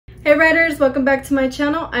Hey writers, welcome back to my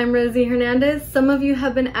channel. I'm Rosy Hernandez. Some of you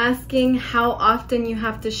have been asking how often you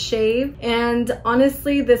have to shave, and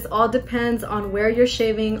honestly this all depends on where you're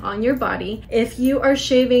shaving on your body. If you are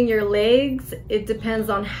shaving your legs, it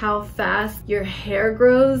depends on how fast your hair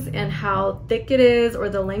grows and how thick it is or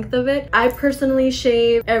the length of it. I personally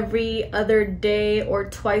shave every other day or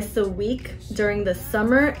twice a week during the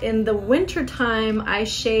summer. In the winter time, I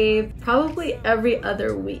shave probably every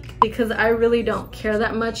other week because I really don't care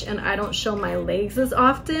that much and I don't show my legs as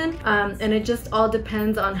often, and it just all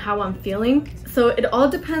depends on how I'm feeling. So it all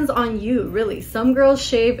depends on you, really. Some girls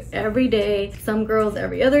shave every day, some girls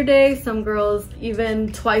every other day, some girls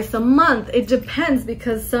even twice a month. It depends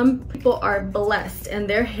because some people are blessed and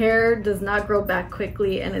their hair does not grow back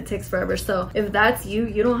quickly and it takes forever. So if that's you,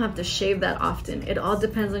 you don't have to shave that often. It all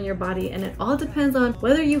depends on your body, and it all depends on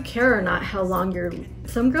whether you care or not how long you're...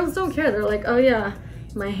 Some girls don't care. They're like, oh yeah,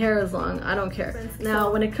 my hair is long, I don't care.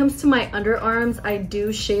 Now, when it comes to my underarms, I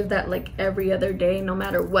do shave that like every other day, no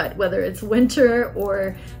matter what, whether it's winter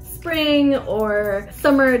or spring or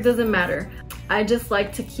summer, it doesn't matter. I just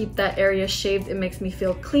like to keep that area shaved. It makes me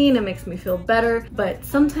feel clean, it makes me feel better. But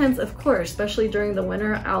sometimes, of course, especially during the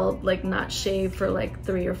winter, I'll like not shave for like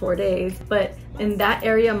 3 or 4 days. But in that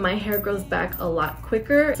area, my hair grows back a lot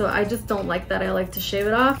quicker. So I just don't like that. I like to shave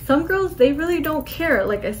it off. Some girls, they really don't care,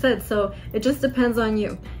 like I said. So it just depends on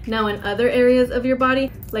you. Now, in other areas of your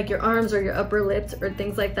body, like your arms or your upper lips or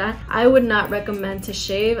things like that, I would not recommend to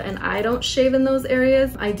shave, and I don't shave in those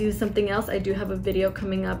areas. I do something else. I do have a video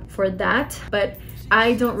coming up for that, but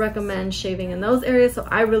I don't recommend shaving in those areas, so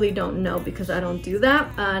I really don't know because I don't do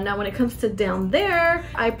that. Now, when it comes to down there,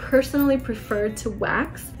 I personally prefer to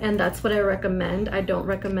wax, and that's what I recommend. I don't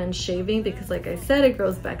recommend shaving because, like I said, it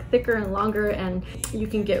grows back thicker and longer, and you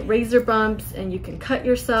can get razor bumps and you can cut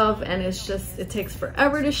yourself, and it's just, it takes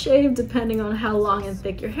forever to shave depending on how long and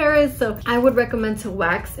thick your hair is. So I would recommend to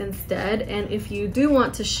wax instead. And if you do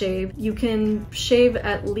want to shave, you can shave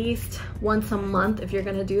at least once a month if you're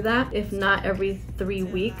gonna do that, if not every 3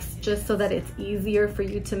 weeks, just so that it's easier for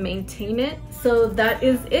you to maintain it. So that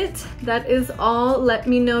is it. That is all. Let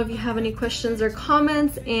me know if you have any questions or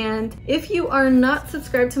comments, and if you are not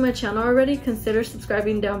subscribed to my channel already, consider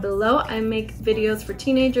subscribing down below. I make videos for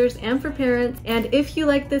teenagers and for parents, and if you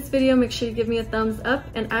like this video, make sure you give me a thumbs up,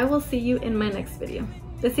 and I will see you in my next video.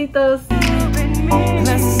 Besitos! And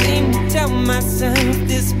I seem to tell myself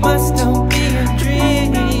this must all be a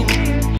dream.